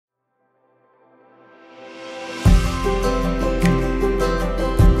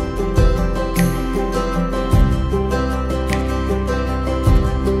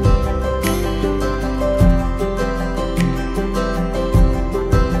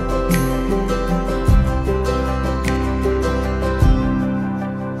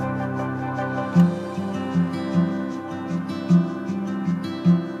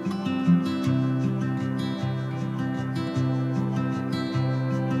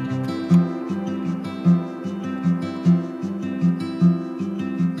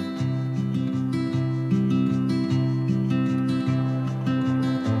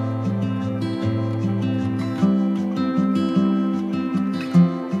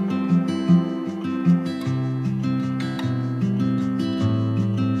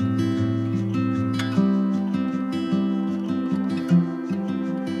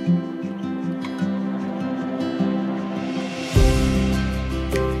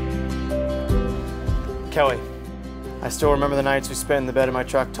Kelly. I still remember the nights we spent in the bed of my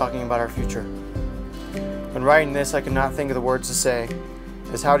truck talking about our future. When writing this, I could not think of the words to say,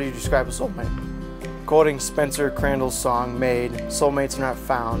 as how do you describe a soulmate? Quoting Spencer Crandall's song, Made, soulmates are not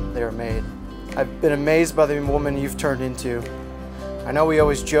found, they are made. I've been amazed by the woman you've turned into. I know we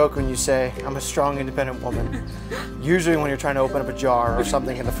always joke when you say, I'm a strong, independent woman, usually when you're trying to open up a jar or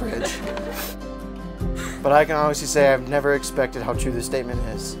something in the fridge. But I can honestly say I've never expected how true this statement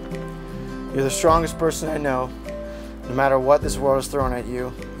is. You're the strongest person I know. No matter what this world has thrown at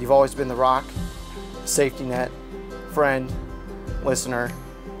you, you've always been the rock, safety net, friend, listener,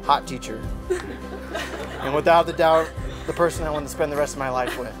 hot teacher. And without the doubt, the person I want to spend the rest of my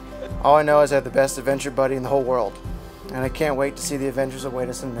life with. All I know is I have the best adventure buddy in the whole world. And I can't wait to see the adventures await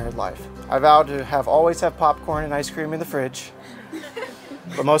us in married life. I vow to always have popcorn and ice cream in the fridge.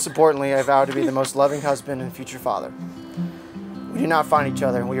 But most importantly, I vow to be the most loving husband and future father. We did not find each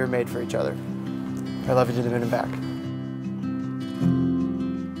other, we were made for each other. I love you to the moon and back.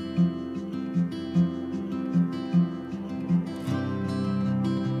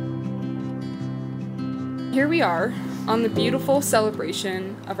 Here we are on the beautiful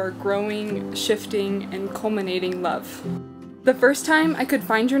celebration of our growing, shifting, and culminating love. The first time I could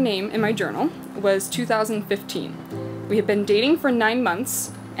find your name in my journal was 2015. We had been dating for 9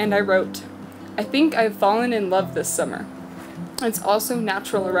 months, and I wrote, I think I've fallen in love this summer. It's also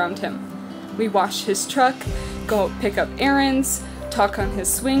natural around him. We wash his truck, go pick up errands, talk on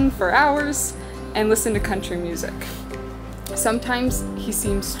his swing for hours, and listen to country music. Sometimes he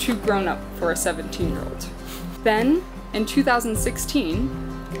seems too grown up for a 17-year-old. Then, in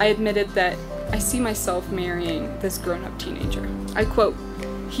 2016, I admitted that I see myself marrying this grown-up teenager. I quote,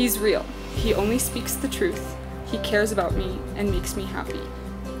 he's real. He only speaks the truth. He cares about me and makes me happy.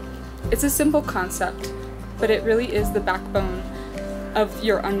 It's a simple concept, but it really is the backbone of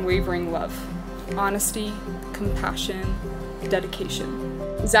your unwavering love. Honesty, compassion,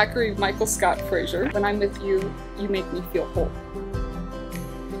 dedication. Zachary Michael Scott Fraser, when I'm with you, you make me feel whole.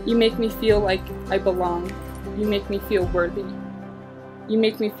 You make me feel like I belong. You make me feel worthy. You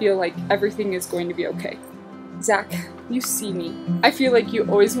make me feel like everything is going to be okay. Zach, you see me. I feel like you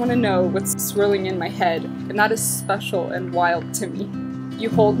always want to know what's swirling in my head, and that is special and wild to me. You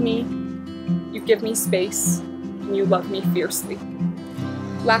hold me, you give me space, and you love me fiercely.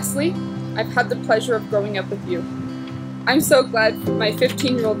 Lastly, I've had the pleasure of growing up with you. I'm so glad my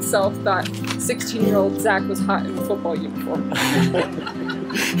 15-year-old self thought 16-year-old Zach was hot in a football uniform.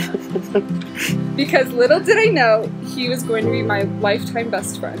 Because little did I know he was going to be my lifetime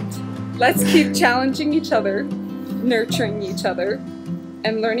best friend. Let's keep challenging each other, nurturing each other,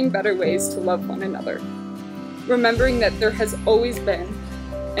 and learning better ways to love one another. Remembering that there has always been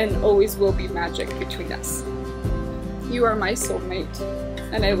and always will be magic between us. You are my soulmate,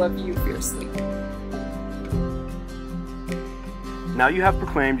 and I love you fiercely. Now you have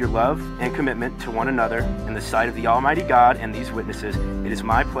proclaimed your love and commitment to one another in the sight of the Almighty God and these witnesses. It is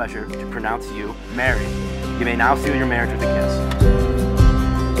my pleasure to pronounce you married. You may now seal your marriage with a kiss.